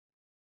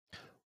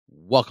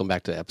Welcome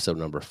back to episode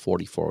number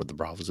 44 of the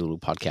Bravo Zulu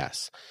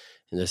podcast.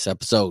 In this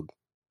episode,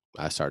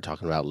 I started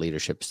talking about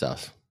leadership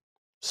stuff.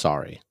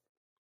 Sorry.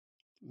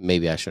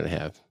 Maybe I shouldn't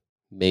have.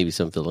 Maybe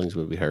some feelings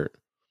will be hurt.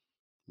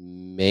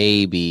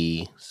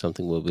 Maybe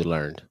something will be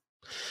learned.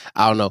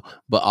 I don't know.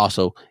 But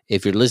also,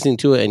 if you're listening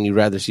to it and you'd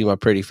rather see my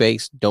pretty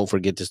face, don't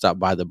forget to stop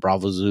by the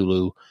Bravo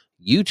Zulu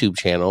YouTube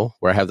channel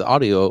where I have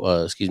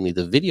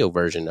the video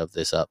version of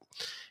this up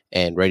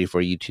and ready for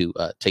you to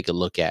take a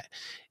look at.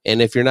 And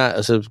if you're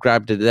not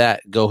subscribed to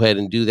that, go ahead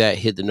and do that.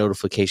 Hit the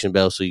notification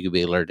bell so you can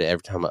be alerted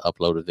every time I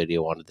upload a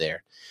video onto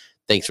there.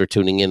 Thanks for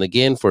tuning in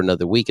again for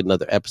another week,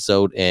 another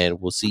episode, and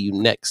we'll see you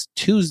next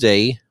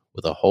Tuesday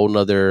with a whole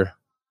nother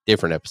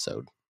different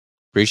episode.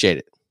 Appreciate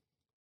it.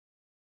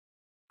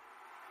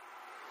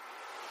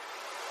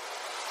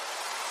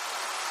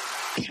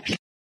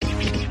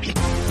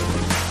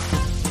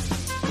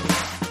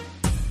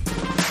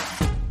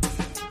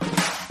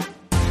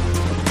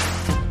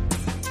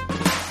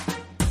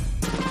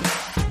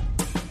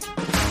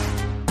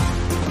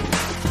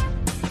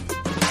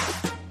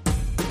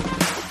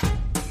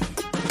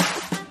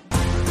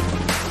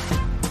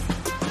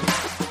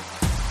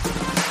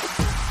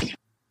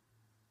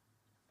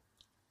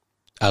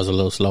 I was a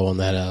little slow on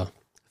that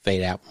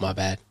fade out. My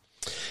bad.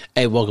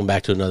 Hey, welcome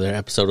back to another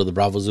episode of the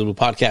Bravo Zulu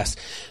podcast.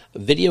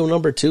 Video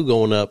number 2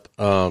 going up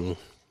on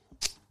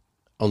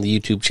the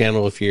YouTube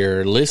channel. If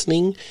you're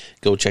listening,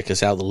 go check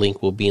us out. The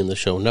link will be in the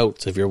show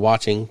notes. If you're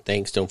watching,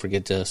 thanks. Don't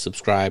forget to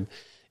subscribe.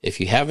 If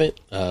you haven't,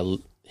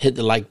 hit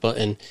the like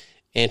button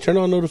and turn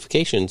on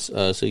notifications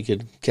so you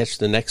could catch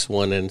the next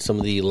one and some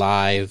of the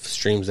live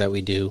streams that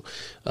we do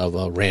of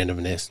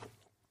randomness.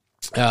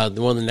 One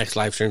of the next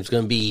live streams is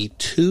going to be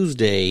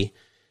Tuesday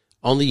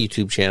on the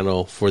YouTube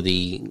channel for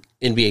the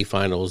NBA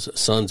Finals,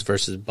 Suns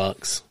versus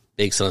Bucks.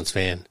 Big Suns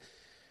fan.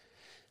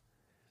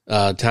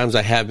 Times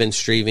I have been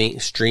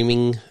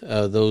streaming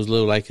those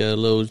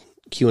little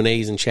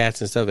Q&As and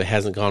chats and stuff. It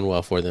hasn't gone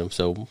well for them,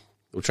 so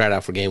we'll try it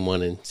out for game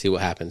 1 and see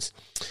what happens.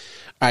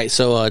 All right,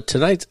 so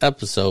tonight's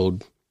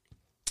episode,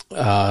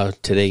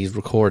 today's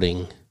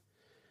recording,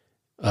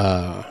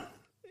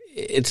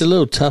 it's a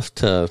little tough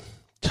to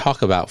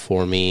talk about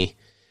for me.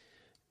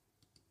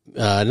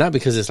 Not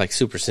because it's like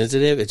super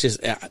sensitive. It's just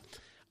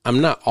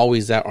I'm not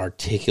always that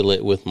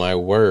articulate with my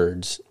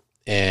words,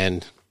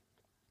 and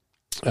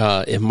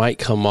it might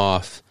come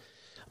off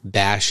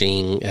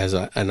bashing, as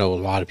I know a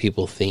lot of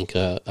people think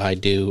I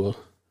do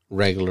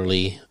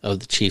regularly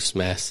of the Chiefs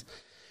mess.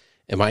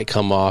 It might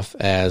come off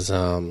as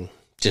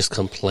just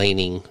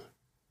complaining,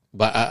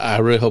 but I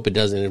really hope it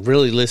doesn't.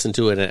 Really listen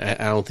to it,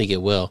 and I don't think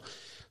it will.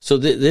 So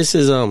this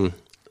is a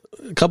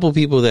couple of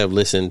people that have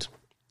listened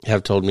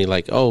have told me,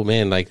 like, oh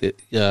man, like,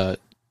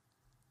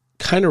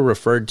 kind of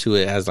referred to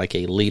it as like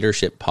a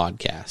leadership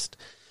podcast.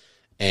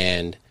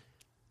 And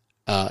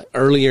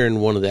earlier in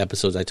one of the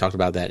episodes, I talked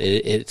about that.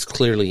 It's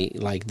clearly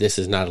like, this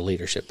is not a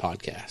leadership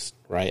podcast,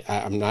 right?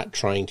 I'm not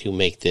trying to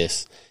make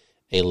this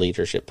a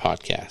leadership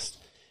podcast.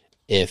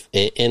 If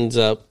it ends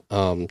up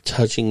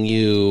touching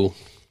you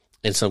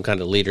in some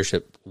kind of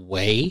leadership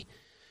way,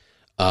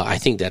 I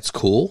think that's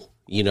cool.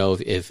 You know,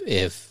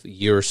 if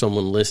you're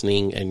someone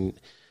listening and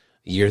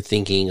you're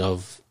thinking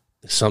of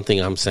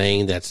something I'm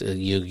saying that's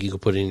you can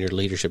put in your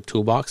leadership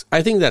toolbox,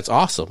 I think that's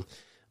awesome.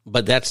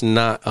 But that's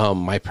not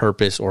my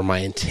purpose or my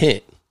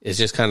intent. It's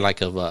just kind of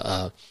like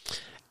a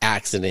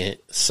accident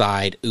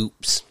side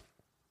oops.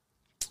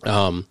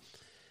 And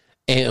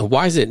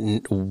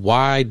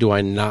why do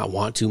I not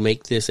want to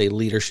make this a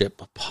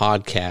leadership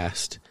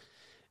podcast?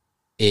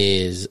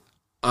 Is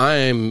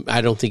I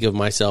don't think of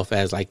myself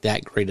as like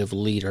that great of a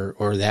leader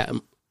or that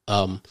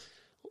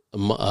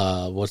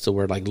what's the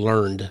word, like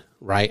learned,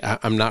 right?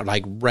 I'm not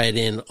like read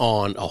in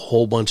on a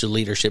whole bunch of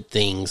leadership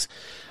things.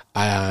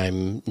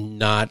 I'm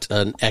not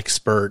an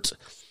expert.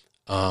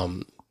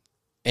 And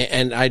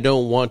I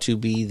don't want to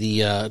be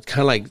the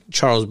kind of like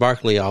Charles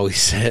Barkley always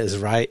says,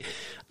 right?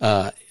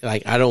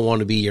 Like, I don't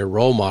want to be your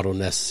role model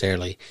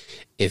necessarily.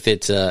 If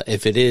it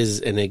is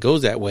and it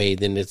goes that way,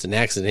 then it's an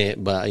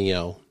accident. But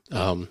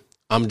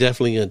I'm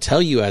definitely going to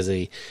tell you as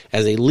a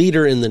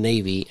leader in the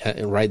Navy,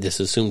 right? This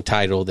assumed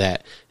title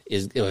that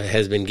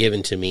has been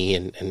given to me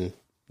and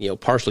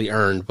partially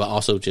earned, but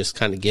also just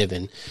kind of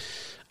given.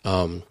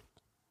 I'm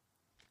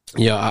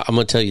going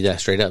to tell you that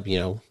straight up,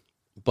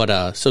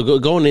 But so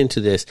going into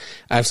this,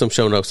 I have some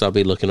show notes I'll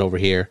be looking over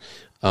here.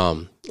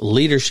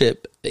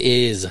 Leadership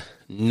is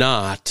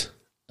not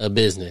a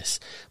business,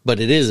 but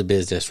it is a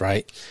business,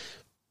 right?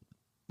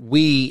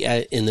 We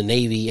in the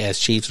Navy as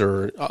chiefs,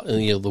 or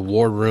the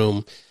war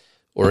room,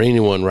 or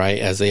anyone, right?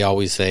 As they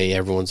always say,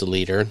 everyone's a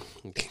leader.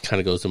 It kind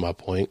of goes to my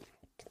point.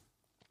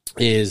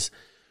 It's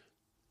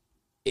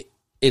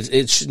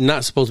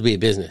not supposed to be a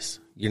business.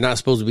 You're not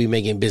supposed to be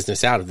making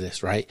business out of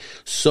this, right?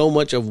 So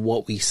much of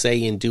what we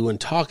say and do and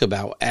talk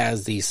about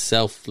as the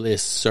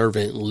selfless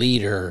servant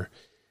leader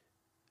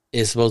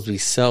is supposed to be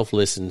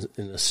selfless in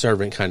a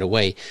servant kind of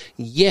way.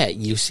 Yet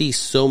you see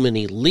so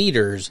many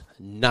leaders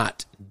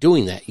not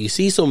doing that. You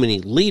see so many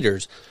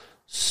leaders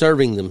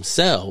serving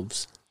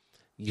themselves,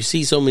 you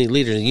see so many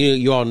leaders.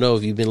 You all know,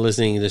 if you've been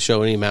listening to the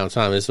show any amount of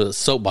time, it's a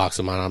soapbox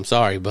of mine. I'm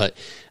sorry, but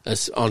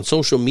on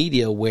social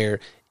media, where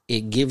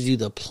it gives you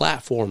the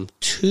platform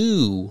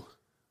to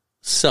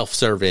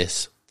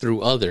self-service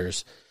through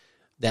others,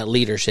 that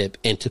leadership,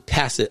 and to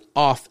pass it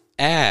off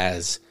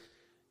as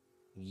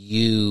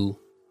you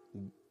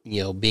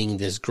being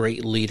this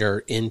great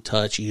leader, in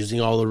touch, using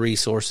all the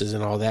resources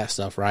and all that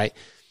stuff, right?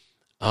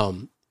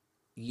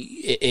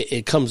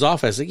 It comes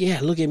off as like, yeah,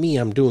 look at me,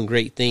 I'm doing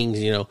great things,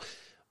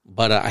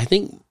 But I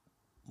think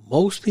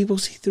most people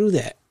see through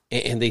that,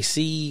 and they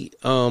see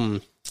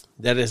that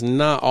it's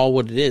not all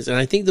what it is. And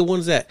I think the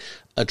ones that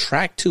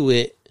attract to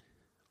it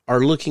are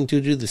looking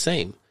to do the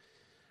same.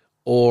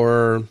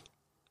 Or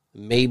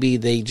maybe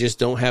they just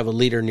don't have a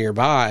leader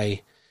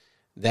nearby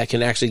that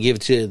can actually give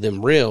it to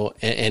them real.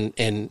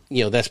 And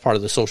that's part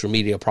of the social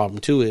media problem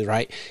too,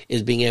 right?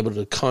 Is being able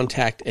to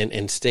contact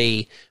and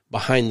stay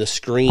behind the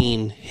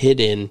screen,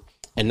 hidden,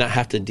 and not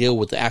have to deal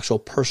with the actual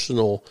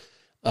personal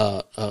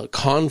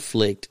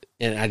conflict.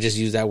 And I just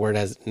use that word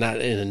as not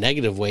in a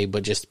negative way,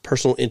 but just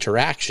personal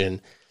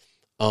interaction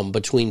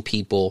between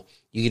people.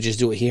 You could just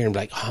do it here and be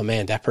like, oh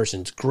man, that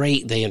person's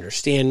great. They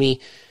understand me,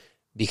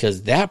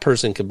 because that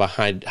person could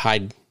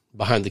hide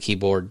behind the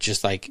keyboard,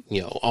 just like,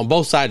 on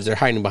both sides, they're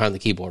hiding behind the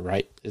keyboard,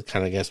 right? It's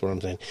kind of, guess what I'm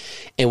saying.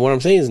 And what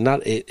I'm saying is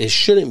it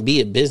shouldn't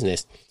be a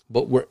business,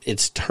 but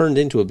it's turned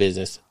into a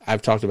business.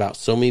 I've talked about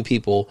so many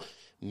people,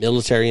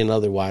 military and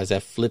otherwise,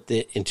 that flipped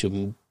it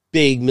into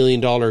big $1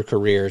 million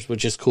careers,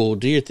 which is cool.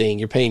 Do your thing.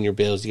 You're paying your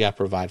bills. You got to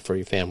provide for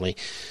your family.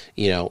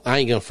 I ain't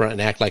going to front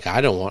and act like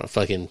I don't want a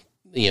fucking,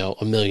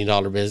 $1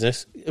 million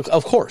business.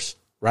 Of course.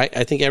 Right?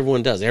 I think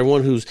everyone does.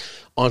 Everyone who's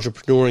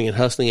entrepreneuring and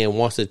hustling and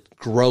wants to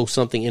grow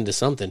something into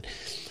something.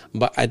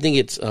 But I think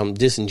it's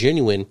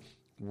disingenuous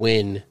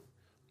when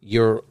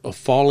you're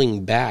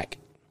falling back,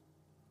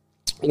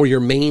 or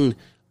your main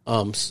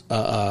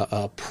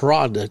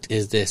product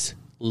is this: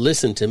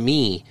 listen to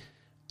me,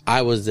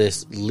 I was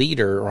this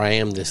leader, or I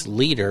am this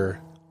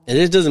leader. And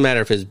it doesn't matter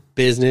if it's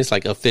business,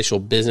 like official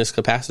business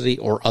capacity,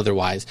 or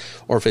otherwise,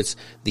 or if it's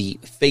the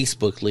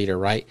Facebook leader,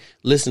 right?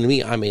 Listen to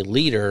me, I'm a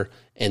leader,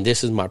 and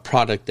this is my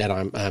product that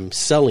I'm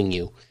selling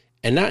you.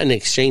 And not an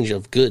exchange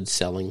of goods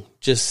selling,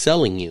 just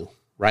selling you,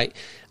 right?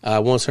 I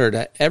once heard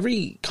that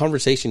every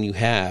conversation you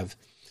have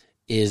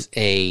is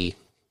a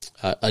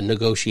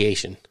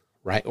negotiation,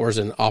 right? Or is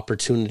an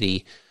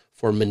opportunity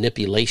for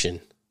manipulation,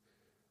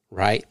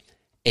 right?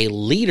 A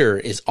leader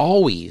is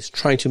always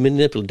trying to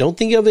manipulate. Don't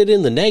think of it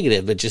in the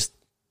negative, but just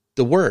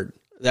the word.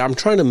 I'm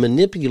trying to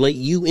manipulate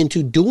you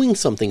into doing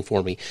something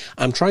for me.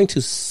 I'm trying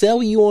to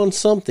sell you on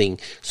something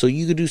so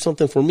you could do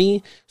something for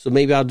me. So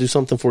maybe I'll do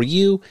something for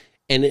you.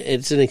 And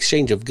it's an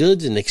exchange of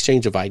goods, an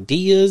exchange of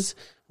ideas,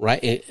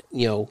 right?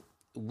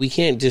 We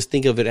can't just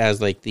think of it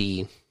as like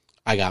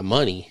I got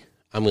money,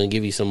 I'm going to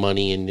give you some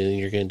money and then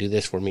you're going to do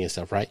this for me and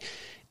stuff, right?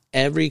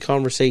 Every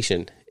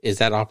conversation is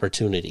that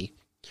opportunity.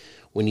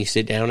 When you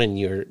sit down and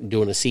you're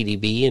doing a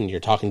CDB and you're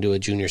talking to a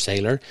junior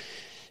sailor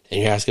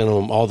and you're asking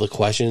them all the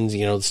questions,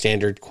 the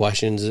standard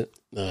questions,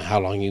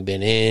 how long you've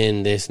been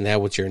in, this and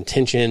that, what's your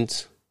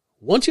intentions?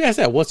 Once you ask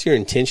that, what's your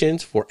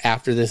intentions for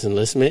after this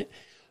enlistment,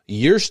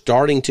 you're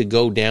starting to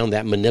go down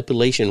that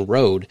manipulation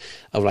road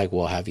of like,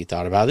 well, have you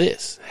thought about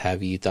this?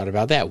 Have you thought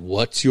about that?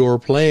 What's your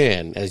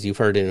plan? As you've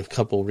heard in a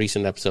couple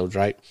recent episodes,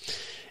 right?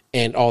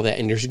 And all that.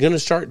 And you're going to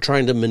start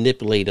trying to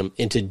manipulate them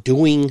into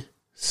doing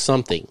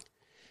something.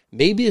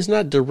 Maybe it's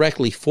not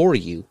directly for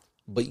you,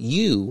 but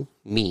you,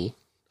 me,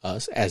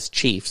 us as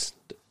chiefs,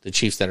 the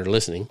chiefs that are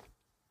listening,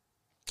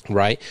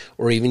 right?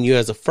 Or even you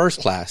as a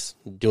first class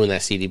doing that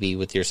CDB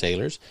with your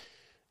sailors,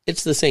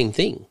 it's the same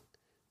thing.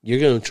 You're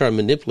going to try to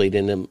manipulate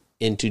them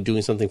into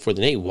doing something for the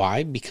Navy.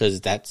 Why?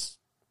 Because that's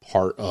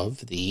part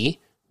of the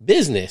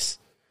business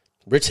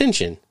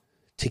retention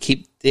to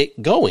keep it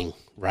going,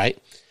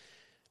 right?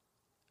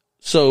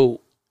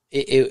 So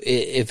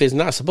if it's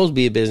not supposed to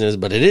be a business,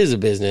 but it is a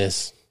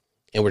business,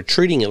 and we're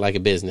treating it like a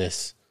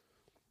business,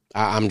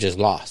 I'm just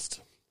lost,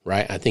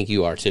 right? I think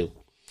you are too.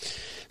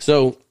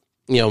 So,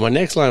 my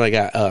next line I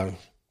got, I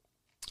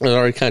was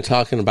already kind of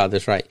talking about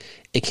this, right?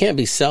 It can't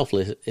be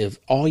selfless if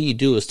all you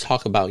do is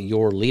talk about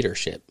your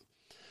leadership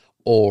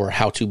or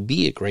how to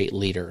be a great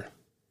leader.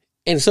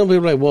 And some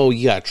people are like, well,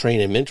 you got to train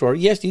and mentor.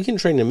 Yes, you can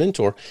train and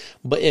mentor,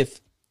 but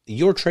if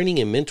your training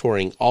and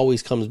mentoring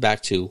always comes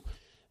back to,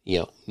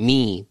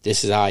 me,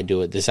 this is how I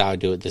do it, this is how I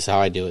do it, this is how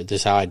I do it,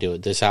 this is how I do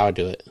it, this is how I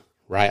do it,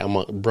 right? I'm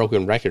a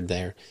broken record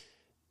there.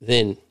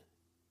 Then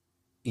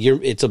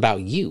it's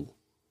about you.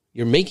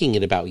 You're making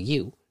it about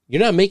you.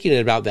 You're not making it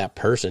about that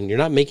person. You're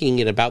not making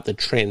it about the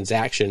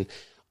transaction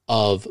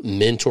of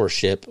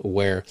mentorship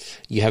where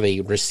you have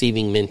a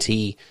receiving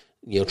mentee,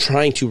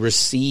 trying to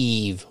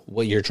receive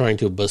what you're trying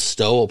to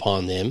bestow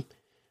upon them.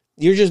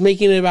 You're just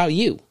making it about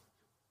you,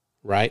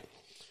 right?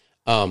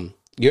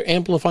 You're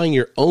amplifying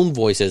your own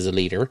voice as a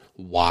leader.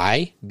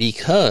 Why?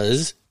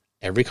 Because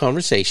every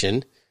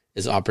conversation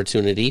is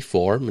opportunity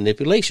for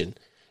manipulation.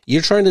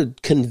 You're trying to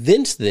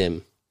convince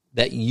them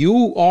that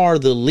you are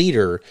the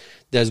leader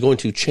that's going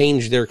to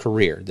change their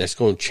career, that's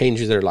going to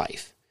change their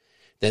life.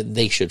 that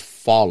they should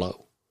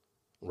follow,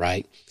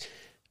 right?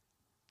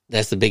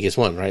 That's the biggest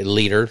one, right?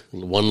 Leader,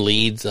 one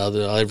leads,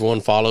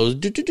 everyone follows,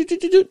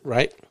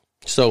 right?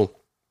 So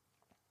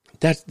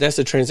that's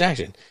a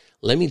transaction.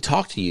 Let me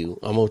talk to you.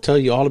 I'm going to tell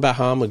you all about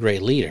how I'm a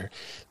great leader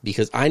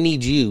because I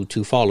need you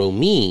to follow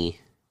me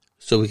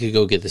so we could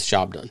go get this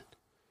job done.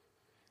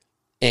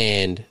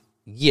 And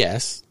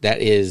yes, that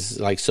is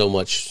like so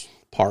much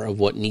part of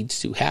what needs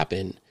to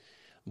happen.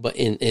 But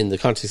in the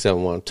context of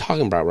what I'm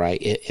talking about,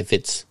 right, if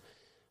it's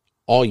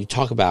all you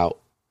talk about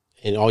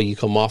and all you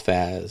come off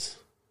as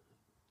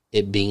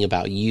it being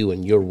about you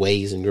and your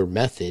ways and your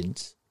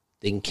methods,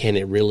 then can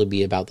it really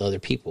be about the other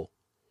people?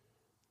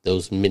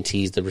 Those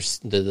mentees,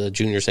 the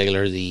junior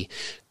sailor, the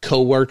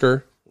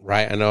coworker,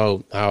 right? I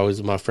know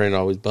my friend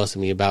always busted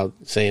me about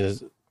saying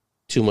it's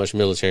too much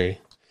military.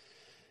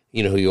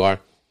 You know who you are.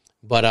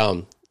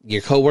 But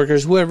your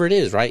coworkers, whoever it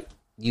is, right?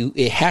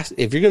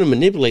 If you're going to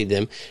manipulate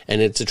them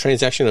and it's a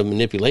transaction of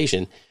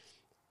manipulation,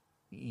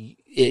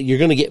 you're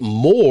going to get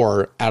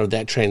more out of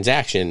that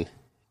transaction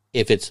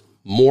if it's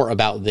more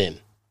about them,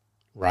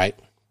 right?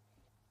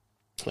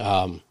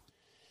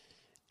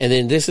 And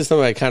then this is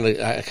something I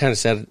kind of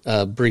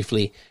said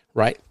briefly,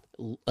 right?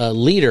 A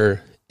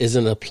leader is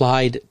an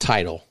applied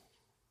title,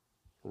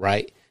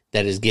 right?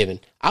 That is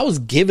given. I was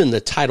given the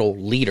title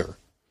leader,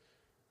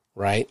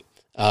 right?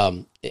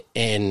 And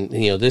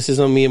this is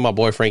on me and my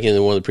boy Frank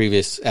in one of the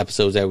previous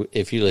episodes that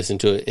if you listen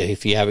to it,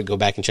 if you haven't, go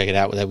back and check it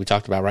out that we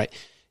talked about, right?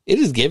 It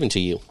is given to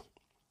you.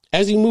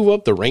 As you move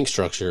up the rank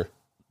structure,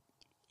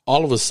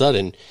 all of a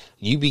sudden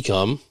you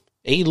become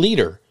a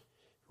leader.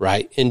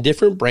 Right? In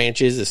different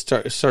branches,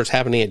 it starts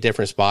happening at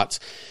different spots.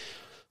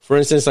 For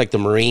instance, like the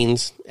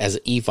Marines as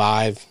an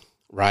E5,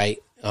 right?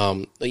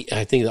 I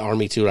think the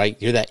Army too, right?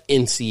 You're that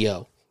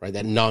NCO, right?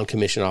 That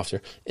non-commissioned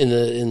officer. In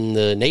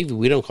the Navy,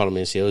 we don't call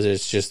them NCOs.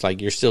 It's just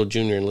like you're still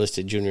junior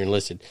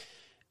enlisted.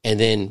 And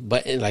then,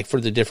 but like for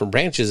the different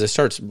branches, it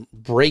starts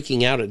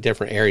breaking out at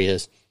different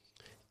areas.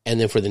 And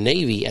then for the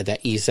Navy at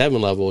that E7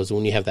 level is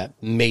when you have that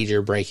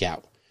major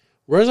breakout.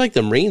 Whereas like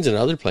the Marines and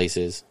other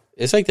places,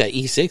 it's like that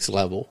E6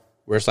 level.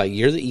 Where it's like,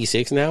 you're the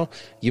E6 now,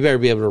 you better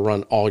be able to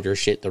run all your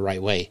shit the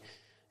right way.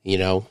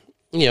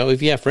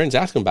 If you have friends,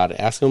 ask them about it.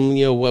 Ask them,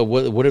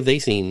 what have they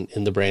seen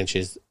in the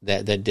branches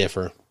that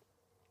differ?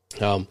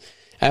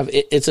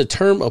 It's a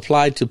term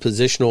applied to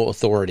positional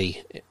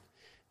authority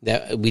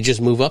that we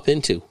just move up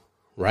into,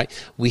 right?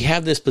 We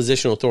have this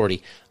positional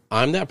authority.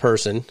 I'm that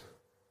person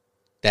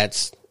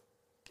that's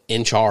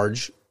in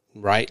charge,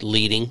 right?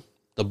 Leading,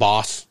 the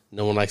boss.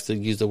 No one likes to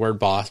use the word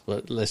boss,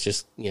 but let's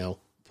just,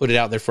 put it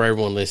out there for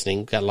everyone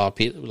listening. Got a lot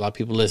of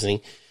people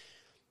listening.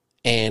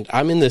 And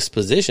I'm in this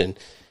position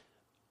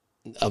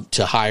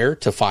to hire,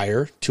 to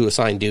fire, to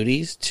assign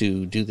duties,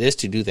 to do this,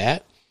 to do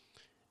that.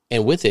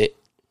 And with it,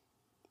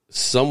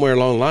 somewhere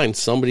along the line,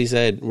 somebody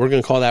said, we're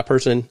going to call that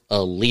person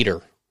a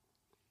leader.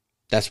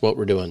 That's what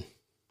we're doing.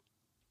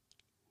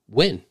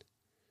 When?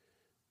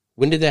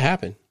 When did that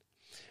happen?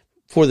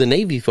 For the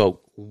Navy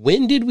folk,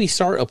 when did we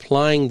start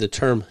applying the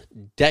term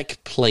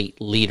deck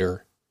plate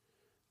leader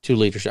to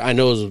leadership? I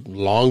know it was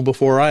long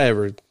before I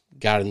ever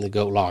got in the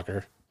goat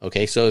locker.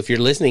 Okay, so if you're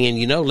listening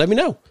and let me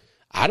know.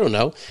 I don't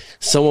know.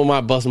 Someone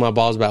might bust my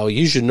balls about,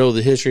 you should know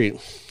the history.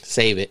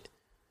 Save it.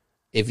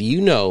 If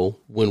you know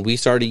when we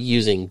started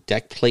using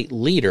deck plate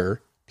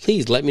leader,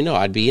 please let me know.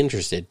 I'd be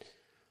interested.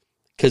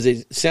 Because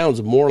it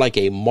sounds more like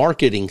a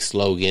marketing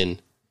slogan,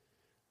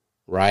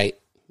 right,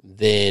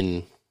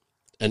 than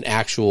an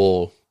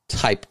actual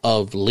type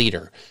of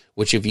leader.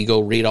 Which if you go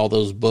read all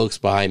those books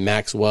by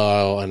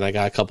Maxwell, and I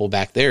got a couple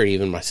back there,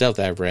 even myself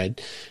that I've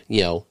read,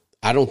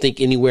 I don't think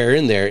anywhere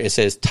in there it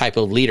says type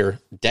of leader,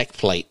 deck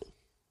plate.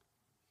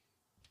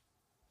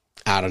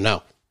 I don't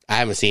know. I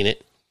haven't seen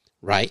it,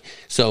 right?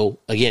 So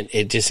again,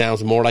 it just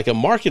sounds more like a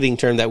marketing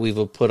term that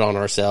we've put on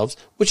ourselves,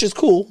 which is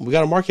cool. We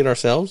got to market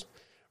ourselves,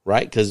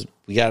 right? Because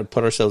we got to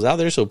put ourselves out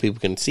there so people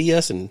can see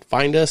us and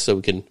find us, so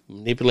we can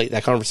manipulate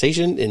that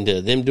conversation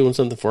into them doing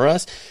something for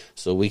us,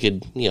 so we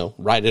could,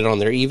 write it on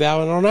their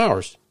eval and on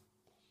ours.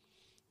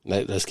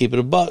 Let's keep it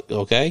a buck,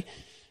 okay?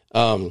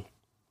 And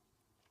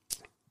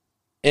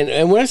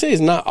when I say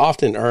it's not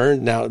often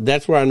earned, now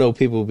that's where I know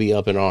people will be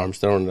up in arms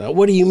throwing it out.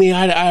 What do you mean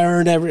I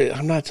earned every?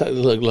 I'm not talking.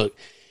 Look.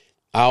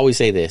 I always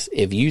say this: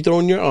 if you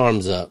throwing your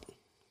arms up,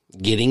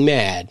 getting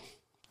mad,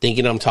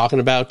 thinking I'm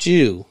talking about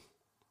you,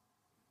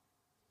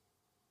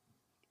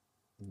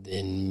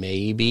 then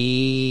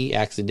maybe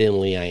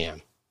accidentally I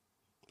am.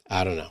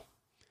 I don't know.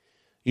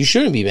 You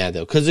shouldn't be mad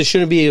though, because it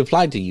shouldn't be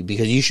applied to you,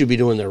 because you should be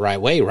doing it the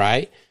right way,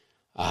 right?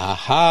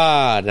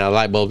 Aha! Now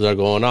light bulbs are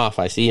going off.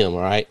 I see them.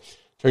 All right.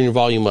 Turn your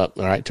volume up.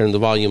 All right. Turn the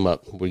volume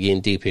up. We're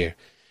getting deep here.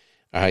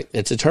 All right.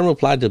 It's a term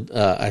applied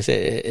to, I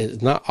said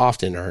it's not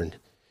often earned.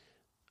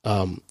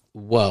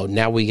 Well,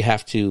 now we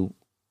have to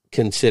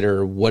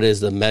consider what is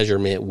the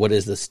measurement, what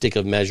is the stick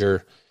of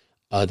measure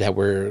that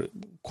we're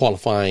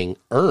qualifying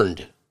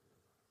earned,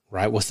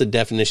 right? What's the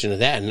definition of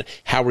that? And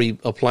how are we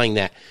applying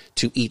that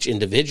to each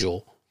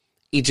individual?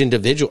 Each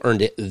individual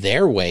earned it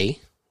their way,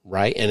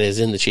 right? And is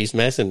in the Chiefs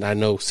mess. And I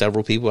know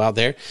several people out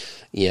there,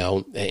 you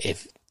know,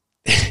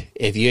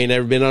 if you ain't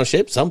ever been on a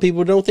ship, some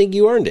people don't think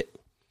you earned it.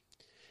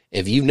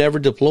 If you've never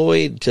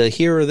deployed to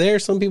here or there,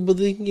 some people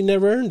think you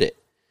never earned it.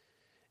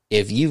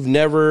 If you've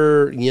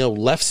never, you know,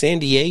 left San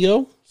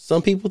Diego,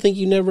 some people think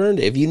you never earned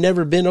it. If you've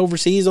never been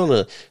overseas on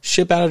a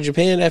ship out of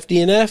Japan,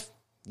 FDNF,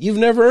 you've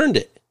never earned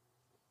it.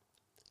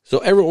 So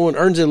everyone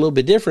earns it a little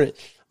bit different.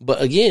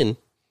 But again,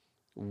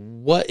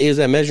 what is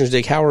that measuring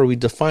stick? How are we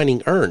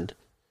defining earned?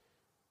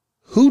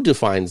 Who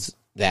defines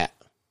that?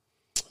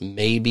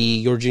 Maybe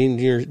your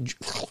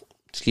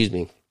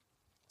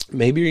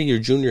maybe your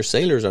junior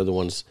sailors are the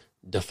ones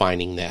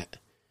defining that.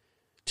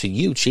 To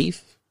you,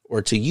 chief,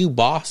 or to you,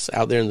 boss,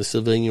 out there in the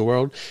civilian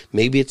world.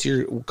 Maybe it's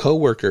your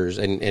coworkers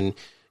and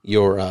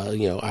your,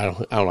 you know, I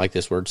don't like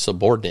this word,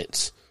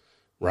 subordinates,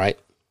 right?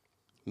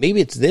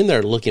 Maybe it's them that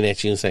are looking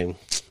at you and saying,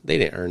 they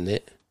didn't earn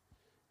it.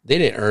 They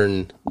didn't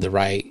earn the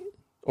right,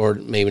 or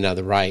maybe not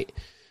the right,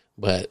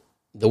 but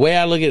the way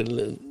I look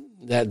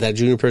at that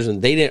junior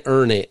person, they didn't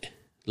earn it.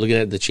 Looking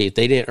at the chief,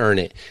 they didn't earn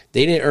it.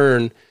 They didn't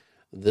earn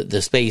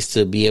the space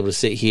to be able to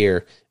sit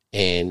here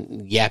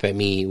and yap at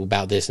me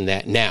about this and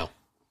that. Now,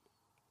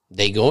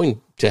 they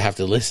going to have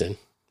to listen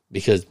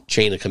because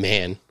chain of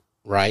command,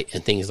 right?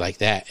 And things like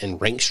that, and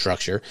rank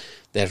structure.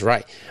 That's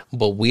right.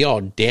 But we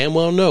all damn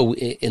well know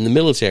in the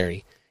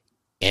military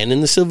and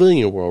in the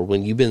civilian world,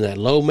 when you've been that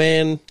low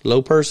man,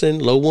 low person,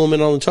 low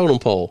woman on the totem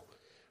pole,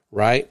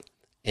 right?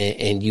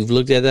 And you've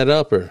looked at that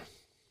upper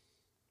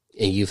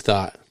and you've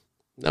thought,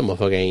 that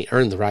motherfucker ain't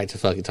earned the right to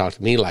fucking talk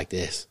to me like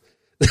this.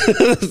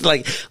 It's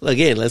like,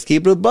 again, let's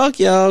keep it a buck,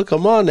 y'all.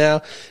 Come on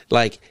now.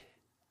 Like,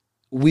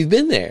 we've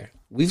been there.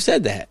 We've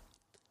said that.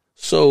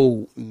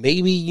 So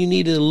maybe you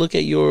need to look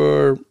at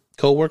your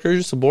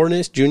coworkers,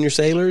 subordinates, junior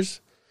sailors.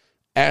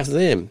 Ask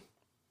them,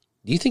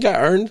 do you think I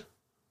earned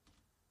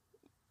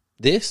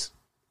this?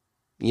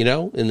 You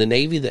know, in the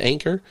Navy, the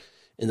anchor,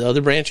 in the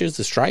other branches,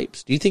 the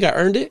stripes. Do you think I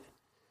earned it?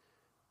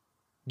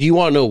 Do you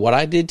want to know what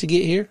I did to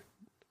get here?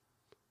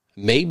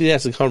 Maybe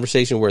that's a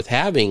conversation worth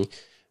having,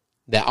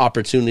 that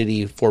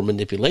opportunity for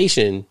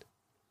manipulation,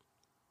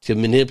 to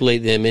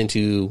manipulate them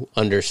into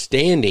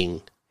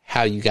understanding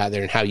how you got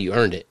there and how you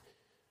earned it.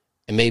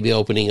 And maybe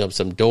opening up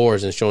some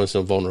doors and showing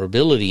some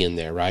vulnerability in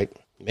there, right?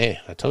 Man,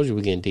 I told you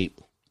we're getting deep.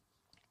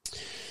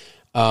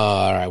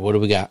 All right, what do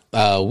we got?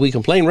 We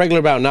complain regularly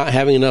about not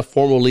having enough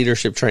formal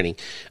leadership training.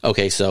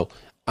 Okay, so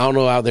I don't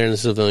know out there in the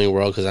civilian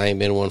world because I ain't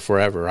been one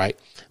forever, right?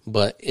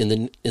 But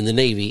in the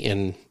Navy,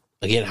 and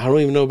again, I don't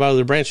even know about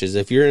other branches.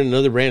 If you're in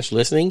another branch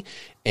listening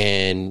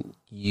and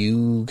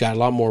you got a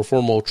lot more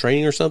formal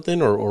training or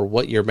something, or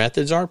what your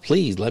methods are,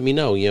 please let me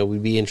know. You know,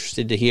 we'd be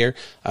interested to hear.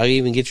 I'll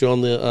even get you on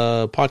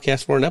the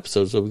podcast for an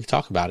episode so we can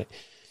talk about it.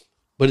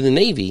 But in the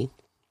Navy,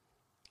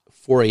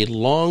 for a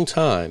long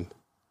time,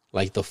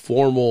 like the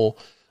formal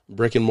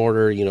brick and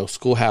mortar, you know,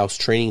 schoolhouse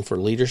training for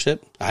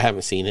leadership, I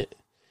haven't seen it.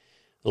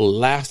 The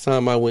last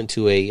time I went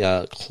to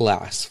a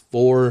class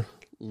for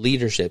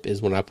leadership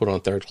is when I put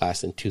on third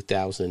class in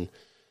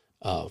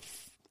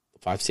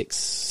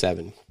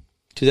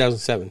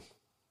 2007,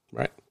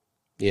 right?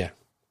 Yeah.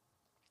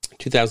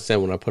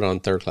 2007 when I put on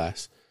third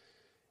class.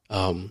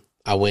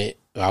 I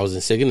was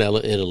in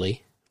Sigonella,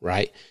 Italy,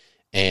 right?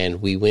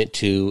 And we went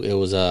to, it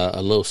was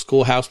a little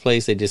schoolhouse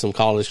place. They did some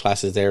college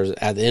classes there. It was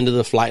at the end of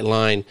the flight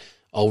line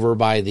over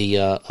by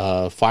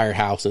the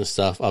firehouse and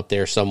stuff up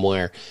there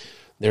somewhere.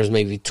 There's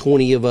maybe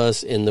 20 of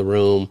us in the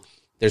room.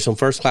 There's some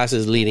first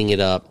classes leading it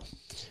up.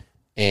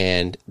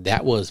 And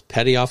that was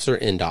Petty Officer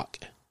Indoc.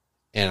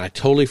 And I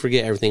totally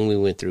forget everything we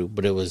went through,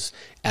 but it was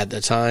at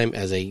the time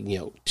as a,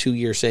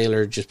 2-year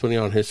sailor, just putting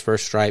on his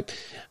first stripe.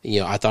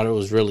 I thought it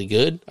was really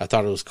good. I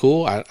thought it was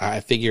cool. I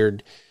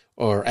figured,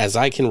 or as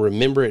I can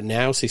remember it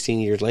now, 16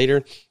 years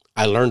later,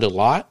 I learned a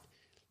lot.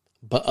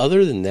 But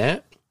other than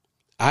that,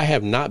 I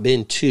have not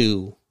been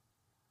to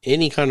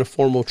any kind of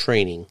formal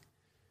training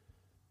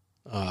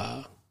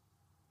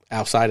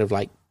outside of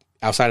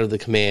the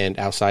command,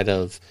 outside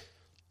of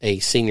a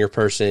senior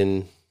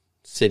person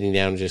sitting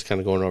down and just kind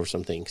of going over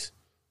some things.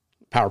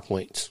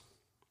 PowerPoints.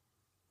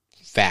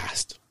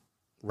 Fast.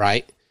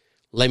 Right?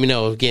 Let me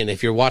know. Again,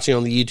 if you're watching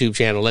on the YouTube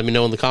channel, let me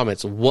know in the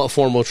comments. What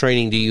formal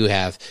training do you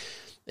have?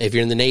 If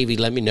you're in the Navy,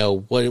 let me know.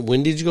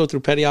 When did you go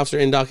through Petty Officer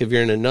Indoc? If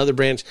you're in another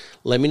branch,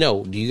 let me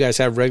know. Do you guys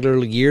have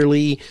regularly,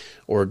 yearly,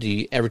 or do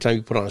you, every time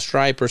you put on a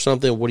stripe or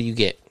something, what do you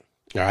get?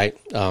 All right.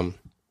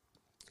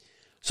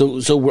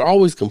 So we're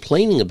always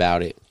complaining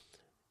about it,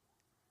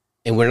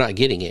 and we're not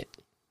getting it.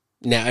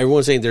 Now,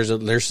 everyone's saying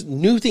there's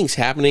new things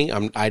happening.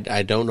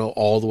 I don't know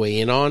all the way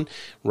in on,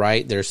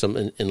 right? There's some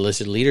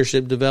enlisted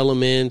leadership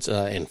developments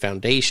and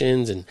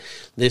foundations and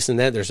this and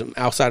that. There's some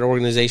outside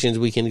organizations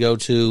we can go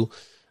to.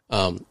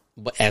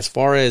 But as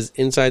far as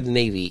inside the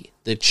Navy,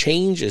 the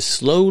change is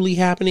slowly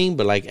happening.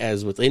 But like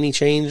as with any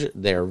change,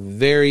 they're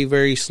very,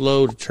 very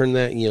slow to turn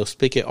that,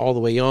 spigot all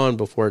the way on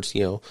before it's,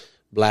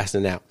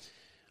 blasting out.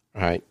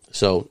 All right.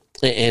 So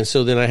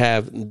then I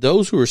have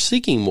those who are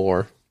seeking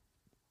more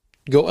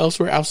go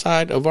elsewhere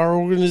outside of our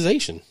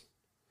organization,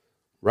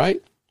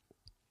 right?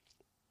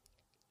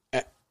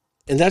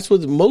 And that's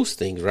with most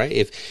things, right?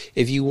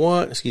 If you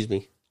want, excuse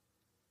me,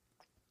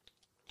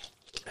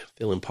 I'm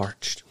feeling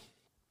parched.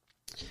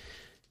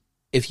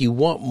 If you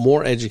want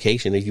more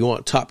education, if you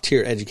want top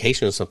tier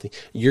education or something,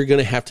 you're going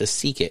to have to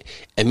seek it.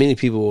 And many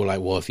people were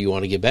like, well, if you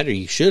want to get better,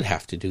 you should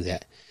have to do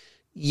that.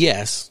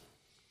 Yes,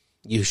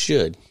 you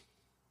should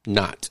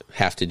not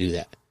have to do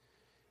that.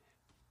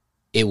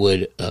 It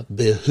would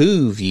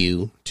behoove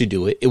you to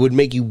do it. It would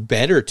make you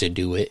better to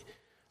do it,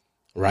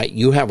 right?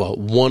 You have a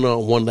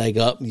one leg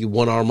up,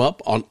 one arm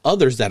up on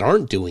others that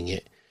aren't doing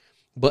it.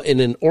 But in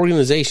an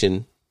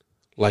organization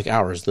like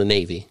ours, the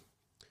Navy,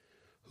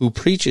 who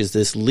preaches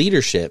this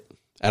leadership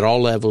at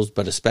all levels,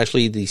 but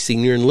especially the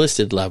senior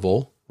enlisted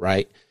level,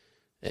 right?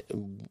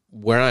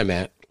 Where I'm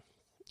at,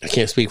 I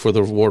can't speak for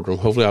the wardroom.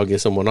 Hopefully I'll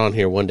get someone on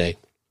here one day,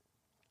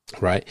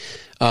 right?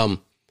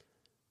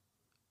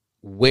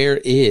 Where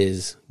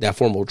is that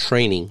formal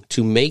training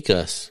to make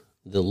us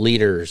the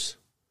leaders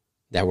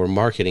that we're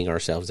marketing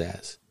ourselves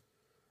as?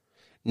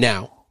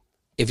 Now,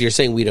 if you're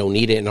saying we don't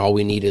need it and all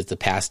we need is the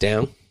pass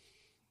down,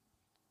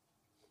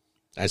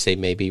 I'd say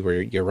maybe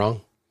you're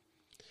wrong.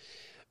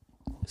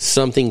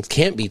 Something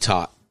can't be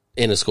taught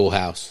in a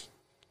schoolhouse,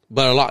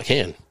 but a lot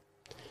can,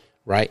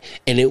 right?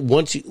 And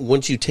once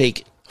you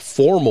take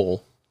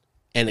formal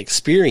and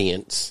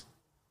experience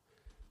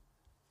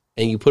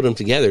and you put them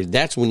together,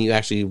 that's when you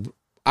actually,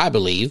 I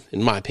believe,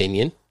 in my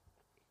opinion,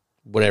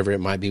 whatever it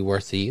might be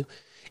worth to you,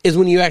 is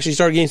when you actually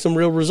start getting some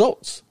real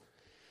results.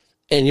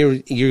 And you're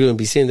going to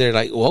be sitting there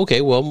like, well,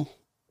 okay, well,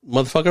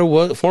 motherfucker,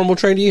 what formal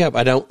training do you have?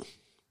 I don't.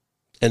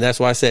 And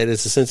that's why I said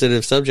it's a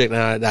sensitive subject,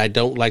 and I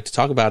don't like to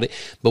talk about it.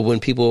 But when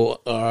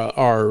people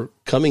are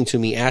coming to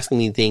me, asking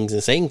me things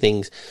and saying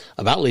things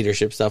about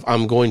leadership stuff,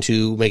 I'm going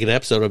to make an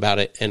episode about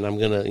it, and I'm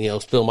going to,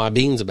 spill my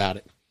beans about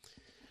it.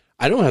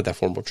 I don't have that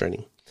formal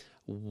training.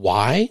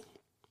 Why?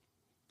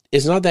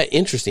 It's not that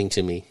interesting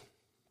to me.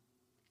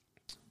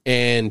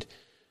 And,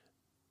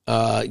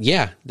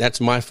 yeah,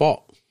 that's my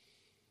fault,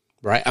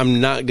 right?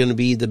 I'm not going to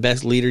be the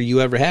best leader you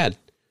ever had.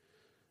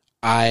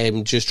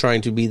 I'm just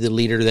trying to be the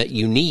leader that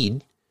you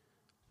need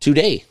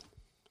today.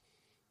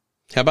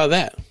 How about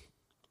that?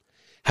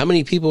 How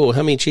many people,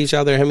 how many chiefs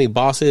out there, how many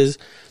bosses,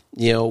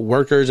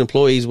 workers,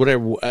 employees,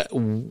 whatever,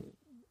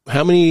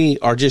 how many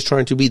are just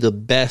trying to be the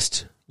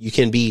best you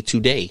can be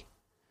today?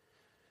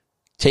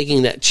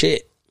 Taking that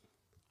shit,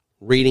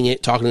 reading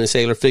it, talking to the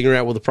sailor, figuring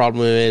out what the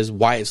problem is,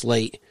 why it's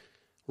late,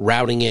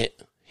 routing it,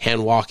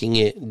 hand walking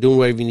it, doing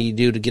whatever you need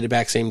to do to get it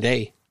back same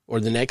day or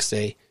the next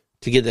day,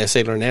 to get that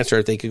sailor an answer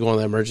if they could go on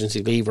that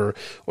emergency leave or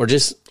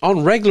just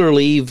on regular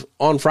leave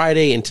on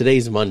Friday and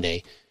today's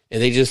Monday.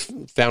 And they just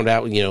found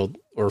out,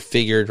 or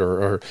figured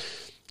or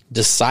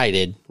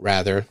decided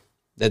rather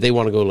that they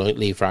want to go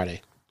leave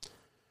Friday.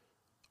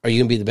 Are you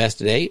going to be the best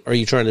today? Or are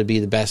you trying to be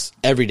the best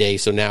every day?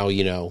 So now,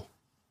 you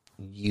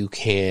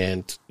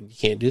can't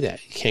do that.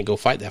 You can't go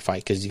fight that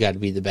fight because you got to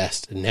be the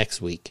best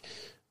next week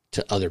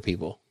to other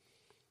people.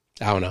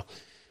 I don't know.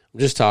 I'm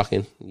just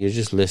talking. You're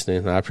just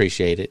listening. I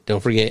appreciate it. Don't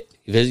forget,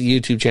 visit the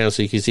YouTube channel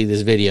so you can see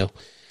this video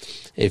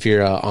if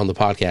you're on the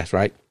podcast,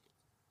 right?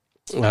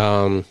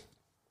 All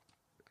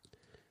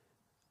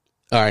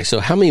right. So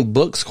how many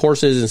books,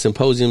 courses, and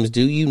symposiums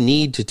do you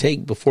need to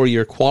take before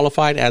you're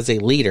qualified as a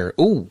leader?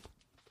 Ooh,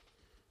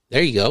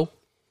 there you go.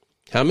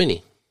 How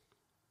many?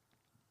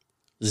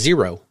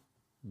 0,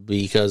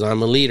 because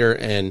I'm a leader.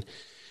 And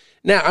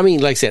now,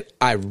 like I said,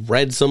 I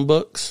read some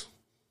books,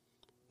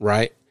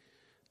 right?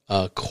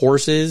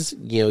 Courses,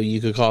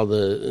 you could call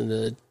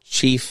the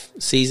chief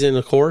season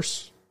a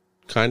course,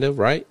 kind of,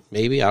 right?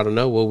 Maybe, I don't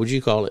know. What would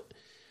you call it?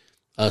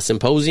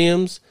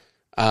 Symposiums.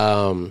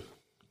 There's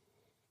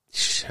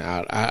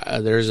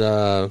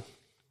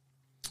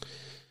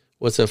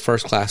what's a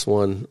first class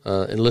one?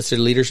 Enlisted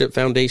Leadership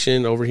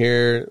Foundation over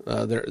here.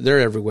 They're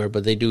everywhere,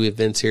 but they do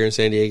events here in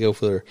San Diego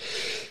for their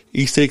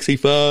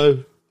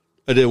E65.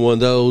 I did one of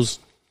those,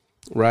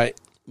 right?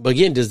 But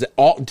again, does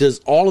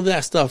all of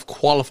that stuff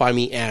qualify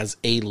me as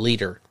a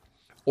leader?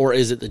 Or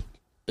is it,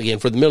 again,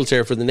 for the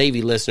military, for the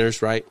Navy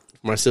listeners, right?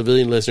 For my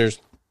civilian listeners,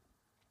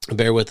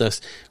 bear with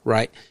us,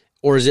 right?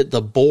 Or is it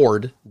the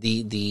board,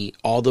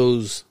 all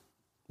those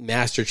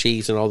master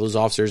chiefs and all those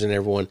officers and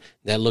everyone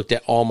that looked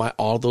at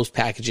all those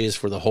packages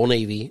for the whole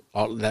Navy,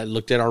 that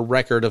looked at our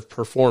record of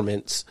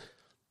performance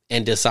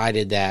and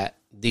decided that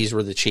these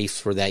were the chiefs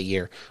for that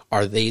year?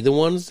 Are they the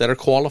ones that are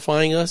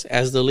qualifying us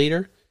as the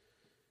leader?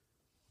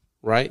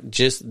 Right?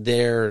 Just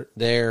their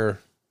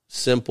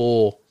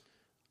simple,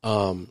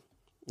 not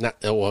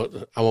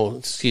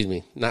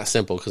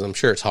simple, because I'm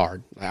sure it's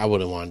hard. I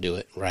wouldn't want to do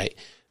it, right?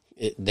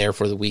 There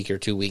for the week or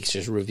 2 weeks,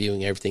 just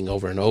reviewing everything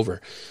over and over.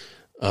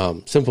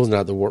 Simple is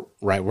not the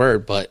right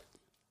word, but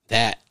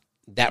that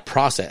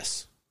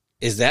process,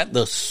 is that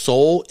the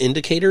sole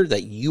indicator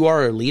that you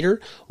are a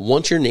leader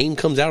once your name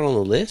comes out on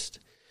the list?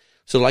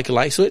 So like a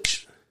light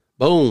switch,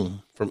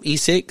 boom, from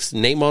E6,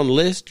 name on the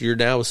list, you're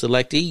now a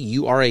selectee,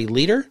 you are a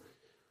leader?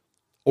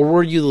 Or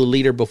were you the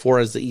leader before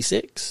as the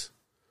E6?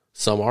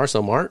 Some are,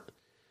 some aren't.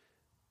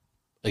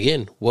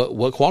 Again,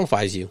 what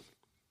qualifies you?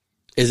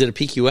 Is it a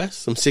PQS,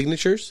 some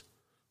signatures,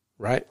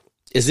 right?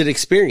 Is it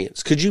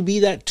experience? Could you be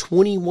that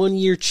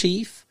 21-year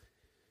chief,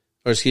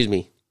 or excuse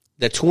me,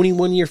 that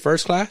 21-year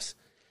first class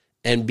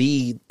and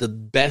be the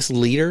best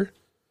leader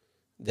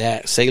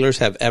that sailors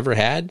have ever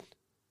had?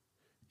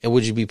 And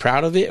would you be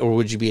proud of it, or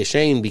would you be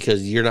ashamed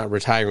because you're not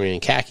retiring in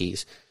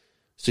khakis?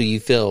 So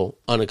you feel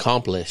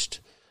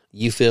unaccomplished.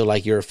 You feel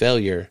like you're a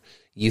failure.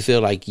 You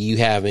feel like you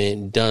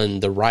haven't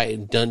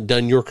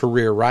done your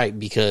career right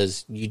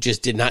because you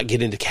just did not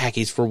get into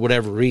khakis for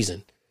whatever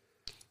reason.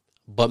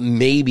 But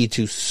maybe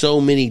to so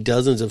many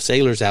dozens of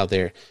sailors out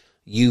there,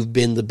 you've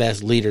been the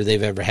best leader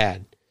they've ever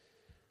had.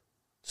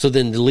 So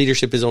then the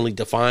leadership is only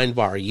defined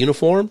by our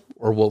uniform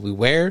or what we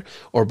wear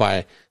or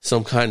by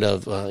some kind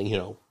of,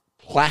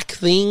 plaque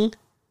thing,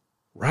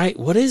 right?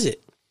 What is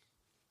it?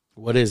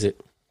 What is it?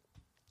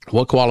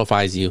 What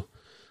qualifies you?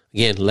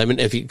 Again,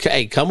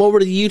 come over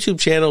to the YouTube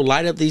channel,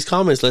 light up these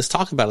comments. Let's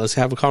talk about it. Let's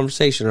have a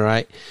conversation. All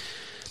right.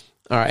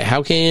 All right.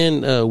 How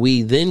can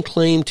we then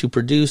claim to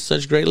produce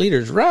such great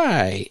leaders?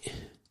 Right.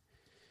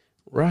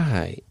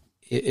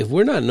 If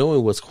we're not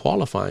knowing what's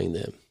qualifying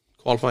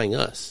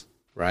us,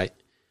 right?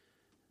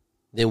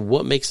 Then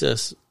what makes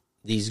us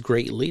these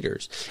great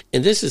leaders?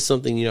 And this is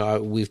something,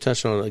 we've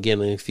touched on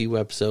again in a few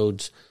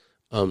episodes,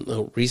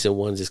 recent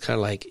ones. It's kind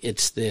of like,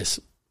 it's this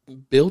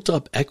built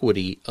up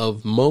equity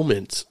of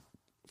moments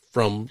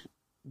from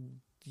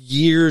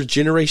years,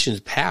 generations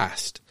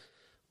past,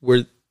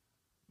 where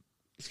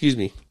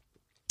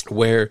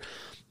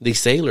the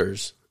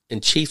sailors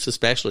and chiefs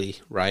especially,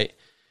 right?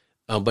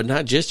 But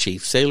not just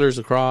chiefs, sailors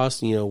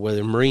across,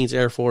 whether Marines,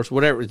 Air Force,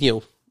 whatever,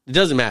 it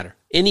doesn't matter.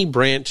 Any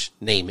branch,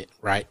 name it,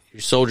 right?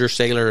 Your soldier,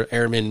 sailor,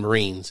 airmen,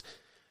 Marines,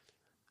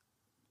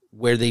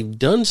 where they've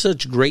done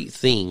such great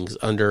things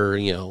under,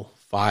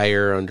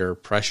 fire, under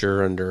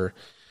pressure, under,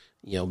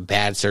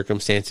 bad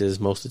circumstances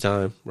most of the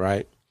time,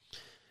 right?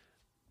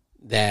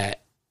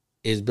 That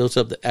is built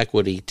up the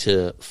equity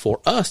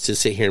for us to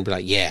sit here and be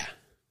like, yeah,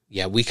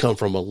 we come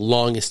from a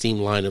long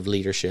esteemed line of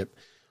leadership.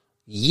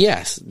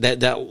 Yes,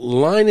 that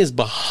line is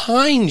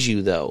behind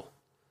you though.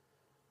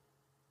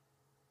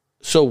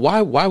 So why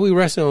are we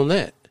resting on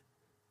that?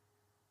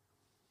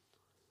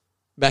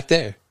 Back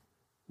there.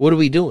 What are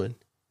we doing?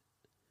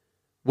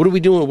 What are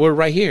we doing? We're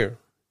right here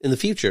in the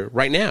future,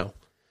 right now.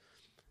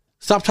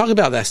 Stop talking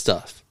about that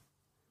stuff.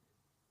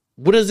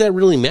 What does that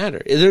really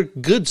matter? They're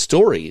good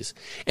stories,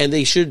 and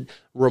they should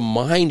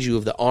remind you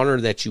of the honor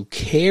that you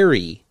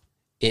carry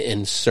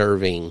in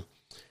serving,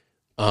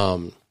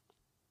 and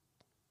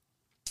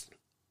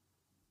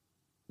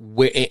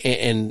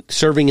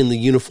serving in the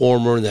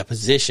uniform or in that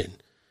position.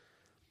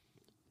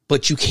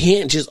 But you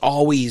can't just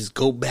always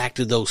go back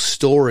to those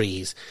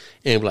stories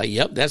and be like,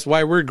 yep, that's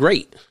why we're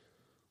great.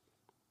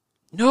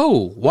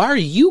 No, why are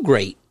you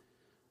great?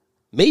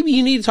 Maybe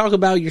you need to talk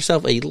about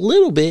yourself a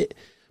little bit,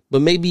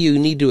 but maybe you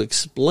need to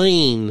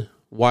explain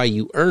why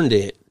you earned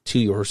it to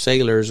your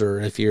sailors, or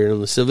if you're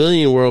in the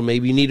civilian world,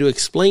 maybe you need to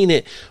explain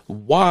it,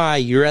 why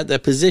you're at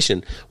that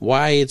position,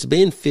 why it's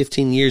been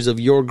 15 years of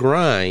your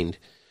grind,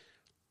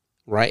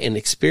 right, and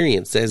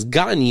experience that has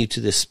gotten you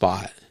to this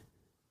spot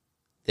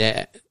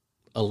that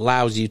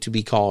allows you to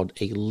be called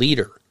a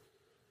leader,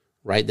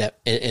 right?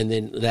 And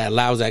then that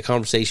allows that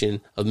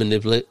conversation of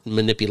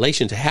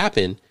manipulation to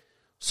happen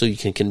so you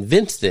can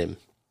convince them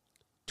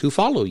to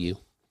follow you.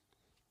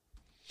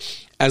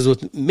 As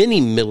with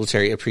many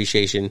military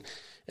appreciation,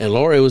 and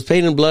Laura, it was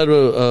pain and blood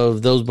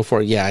of those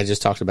before. Yeah, I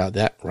just talked about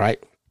that,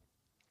 right?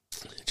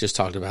 Just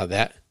talked about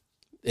that.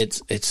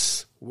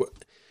 It's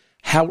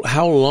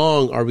how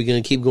long are we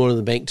going to keep going to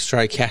the bank to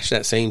try to cash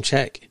that same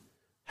check?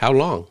 How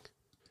long?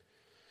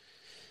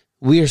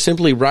 We are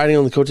simply riding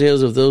on the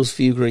coattails of those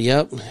few.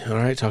 Yep. All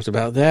right. Talked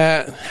about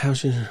that.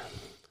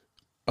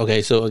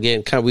 Okay. So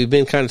again, we've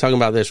been kind of talking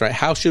about this, right?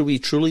 How should we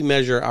truly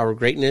measure our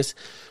greatness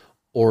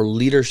or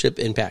leadership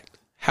impact?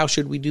 How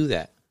should we do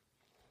that?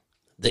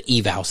 The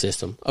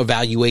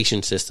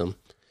evaluation system,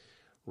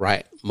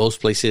 right?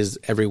 Most places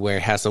everywhere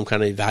has some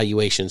kind of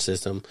evaluation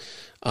system.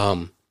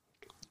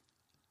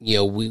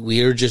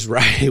 We are just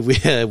right.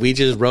 We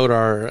just wrote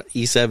our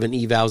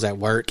E7 evals at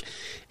work,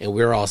 and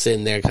we're all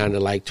sitting there kind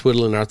of like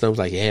twiddling our thumbs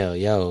like,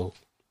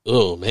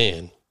 oh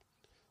man,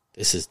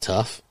 this is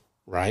tough,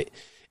 right?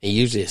 And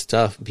usually it's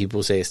tough.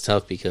 People say it's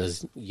tough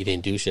because you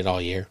didn't do shit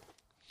all year.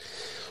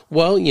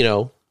 Well,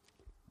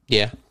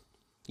 yeah,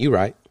 you're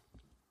right.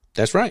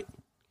 That's right.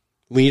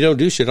 When you don't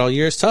do shit all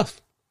year, it's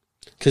tough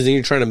because then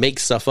you're trying to make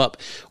stuff up,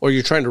 or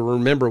you're trying to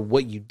remember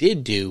what you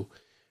did do,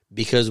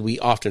 because we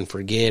often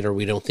forget or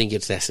we don't think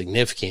it's that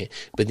significant.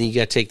 But then you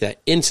got to take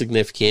that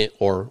insignificant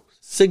or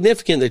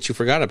significant that you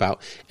forgot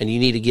about, and you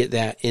need to get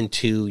that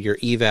into your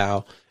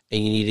eval,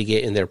 and you need to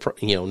get in there,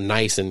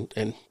 nice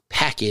and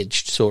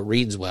packaged so it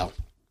reads well,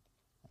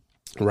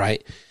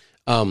 right?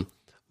 But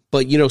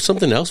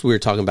something else we were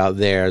talking about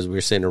there as we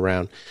were sitting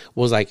around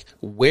was like,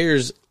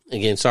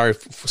 again, sorry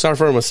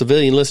for my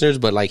civilian listeners,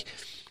 but like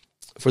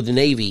for the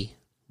Navy,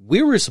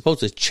 we were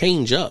supposed to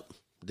change up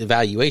the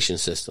evaluation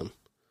system.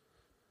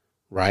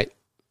 Right?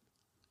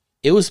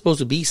 It was supposed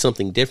to be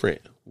something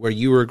different where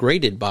you were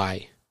graded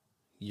by,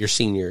 your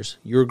seniors.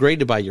 You were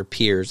graded by your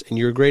peers, and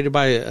you were graded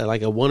by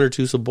like a one or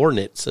two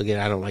subordinates. Again,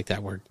 I don't like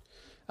that word.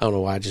 I don't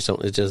know why. It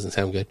doesn't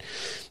sound good.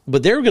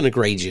 But they're going to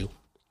grade you.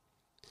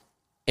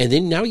 And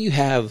then now you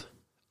have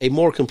a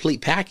more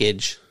complete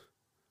package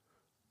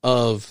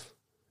of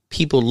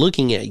people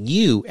looking at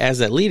you as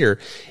that leader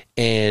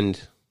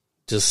and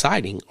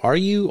deciding, are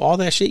you all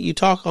that shit you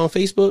talk on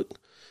Facebook,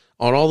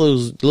 on all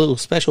those little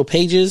special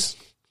pages?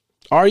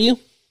 Are you?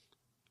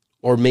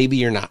 Or maybe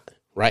you're not,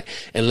 right?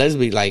 And let's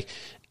be like,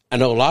 I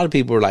know a lot of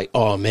people are like,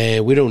 oh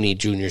man, we don't need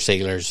junior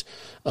sailors,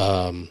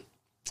 grading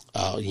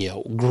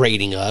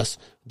us.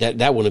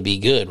 That wouldn't be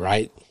good,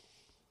 right?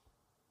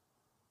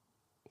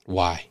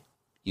 Why?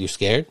 You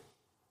scared?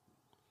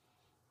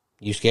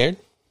 You scared?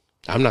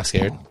 I'm not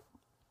scared.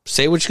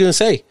 Say what you're going to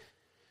say.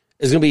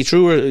 It's going to be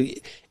true or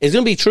it's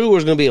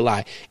going to be a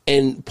lie.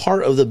 And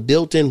part of the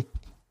built-in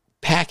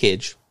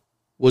package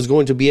was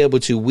going to be able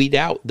to weed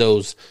out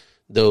those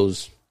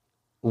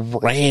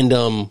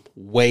random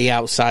way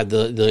outside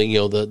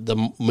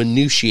the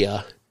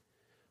minutia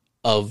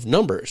of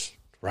numbers,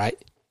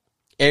 right?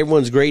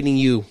 Everyone's grading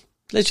you,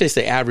 let's just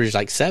say average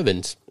like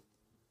 7s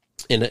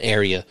in an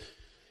area.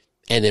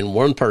 And then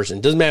one person,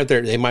 doesn't matter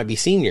if they might be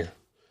senior.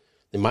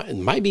 They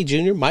might be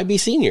junior, might be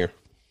senior.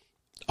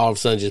 All of a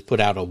sudden just put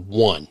out a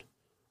 1.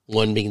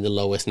 1 being the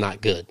lowest,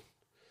 not good.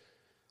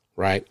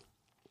 Right?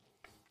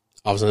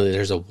 All of a sudden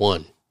there's a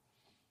 1.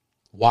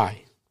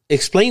 Why?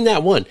 Explain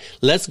that 1.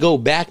 Let's go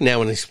back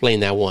now and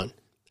explain that 1.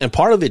 And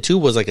part of it too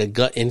was like a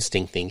gut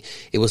instinct thing.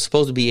 It was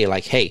supposed to be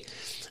like, hey,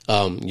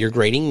 you're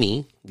grading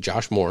me,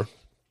 Josh Moore,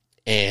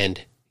 and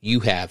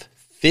you have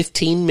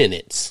 15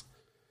 minutes.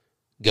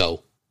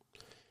 Go.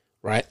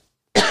 Right?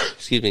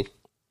 Excuse me.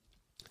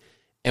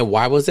 And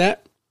why was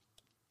that?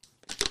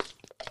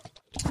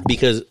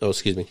 Because,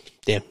 excuse me.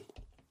 Damn.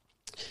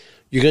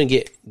 You're going to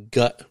get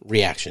gut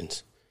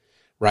reactions,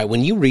 right?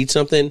 When you read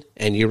something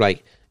and you're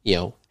like,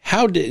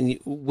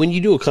 when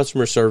you do a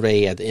customer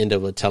survey at the end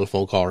of a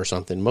telephone call or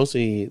something,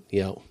 mostly,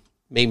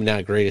 maybe not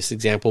the greatest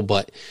example,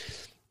 but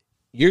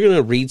you're going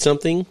to read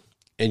something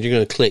and you're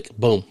going to click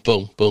boom,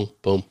 boom, boom,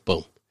 boom,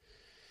 boom.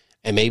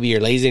 And maybe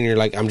you're lazy and you're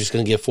like, I'm just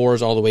going to give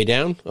 4s all the way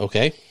down.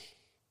 Okay.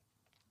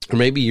 Or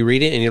maybe you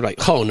read it and you're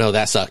like, oh no,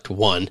 that sucked.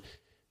 1.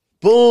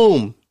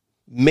 Boom.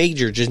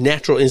 Major, just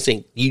natural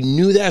instinct. You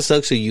knew that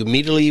sucked, so you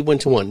immediately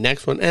went to 1.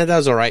 Next one, that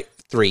was all right.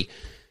 3.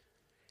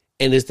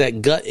 And it's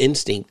that gut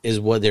instinct is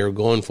what they were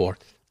going for.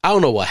 I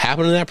don't know what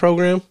happened in that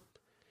program.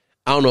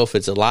 I don't know if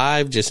it's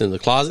alive, just in the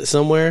closet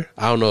somewhere.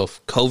 I don't know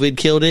if COVID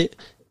killed it.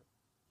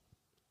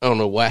 I don't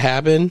know what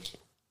happened,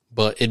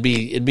 but it'd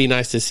be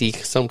nice to see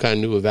some kind of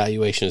new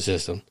evaluation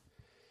system.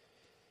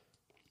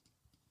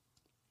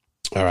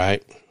 All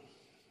right.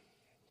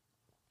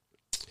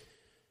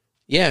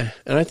 Yeah,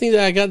 and I think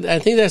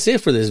that's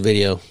it for this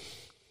video,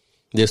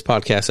 this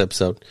podcast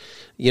episode.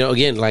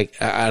 Again,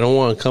 like I don't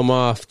want to come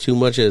off too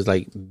much as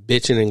like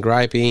bitching and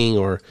griping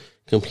or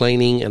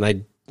complaining, and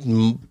I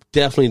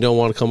definitely don't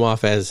want to come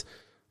off as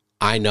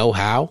I know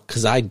how,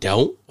 because I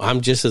don't.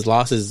 I'm just as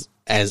lost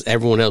as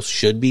everyone else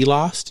should be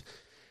lost,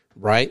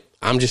 right?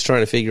 I'm just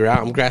trying to figure out.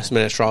 I'm grasping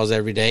at straws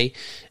every day,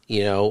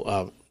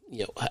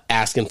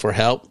 asking for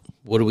help.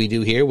 What do we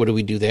do here? What do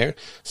we do there?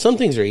 Some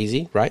things are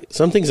easy, right?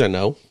 Some things I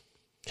know.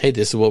 Hey,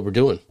 this is what we're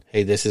doing.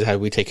 Hey, this is how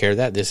we take care of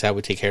that. This is how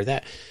we take care of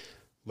that.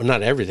 But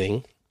not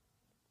everything.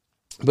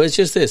 But it's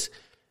just this,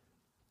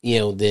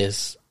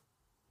 this.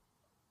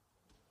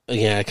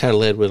 Again, I kind of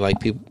led with like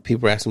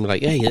people asking me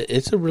like, hey,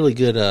 it's a really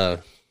good,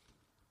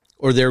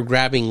 or they're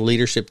grabbing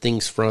leadership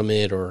things from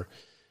it or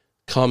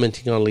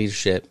commenting on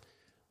leadership.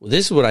 Well,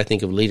 this is what I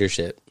think of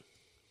leadership.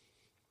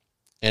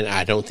 And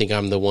I don't think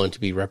I'm the one to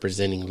be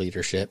representing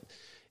leadership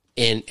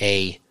in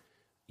a,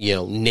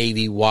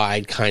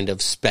 Navy-wide kind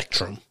of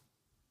spectrum.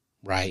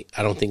 Right?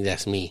 I don't think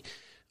that's me.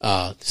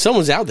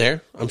 Someone's out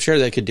there. I'm sure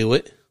they could do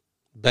it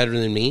better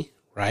than me.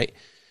 Right?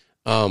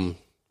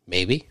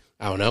 Maybe.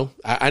 I don't know.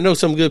 I know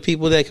some good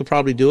people that could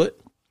probably do it.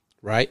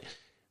 Right?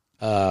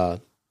 That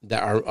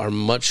are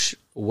much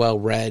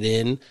well-read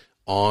in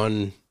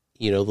on,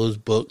 those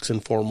books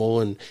and formal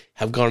and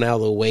have gone out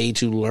of the way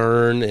to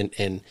learn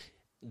and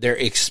their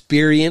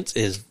experience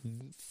is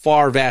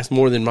far vast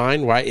more than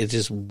mine. Right? It's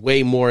just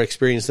way more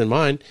experience than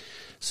mine.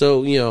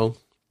 So,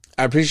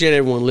 I appreciate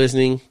everyone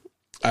listening.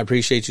 I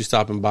appreciate you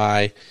stopping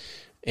by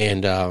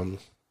and,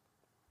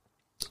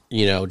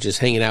 just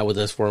hanging out with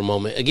us for a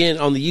moment. Again,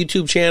 on the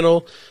YouTube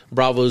channel,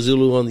 Bravo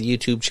Zulu on the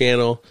YouTube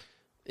channel.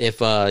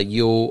 If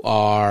you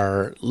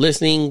are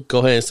listening, go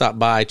ahead and stop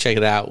by, check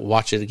it out,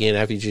 watch it again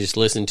after you just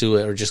listen to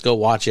it or just go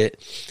watch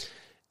it.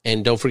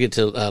 And don't forget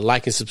to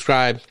like and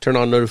subscribe, turn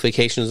on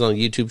notifications on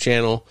the YouTube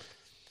channel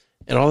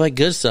and all that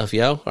good stuff,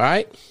 yo. All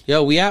right?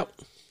 Yo, we out.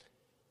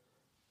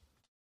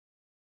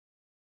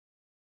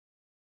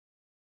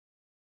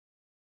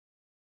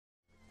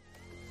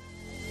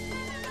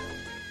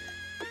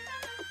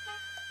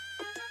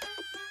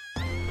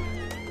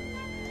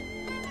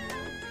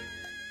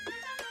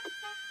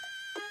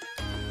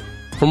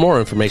 For more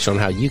information on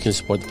how you can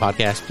support the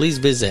podcast, please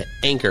visit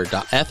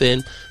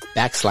anchor.fm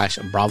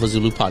YouTube.com/Bravo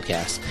Zulu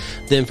Podcast.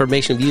 The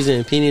information, views,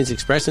 and opinions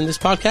expressed in this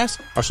podcast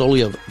are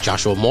solely of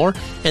Joshua Moore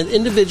and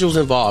individuals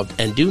involved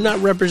and do not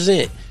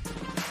represent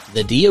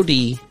the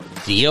DoD,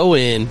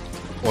 DON,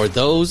 or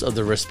those of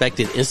the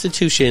respected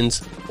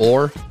institutions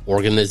or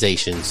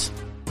organizations.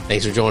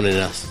 Thanks for joining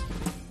us.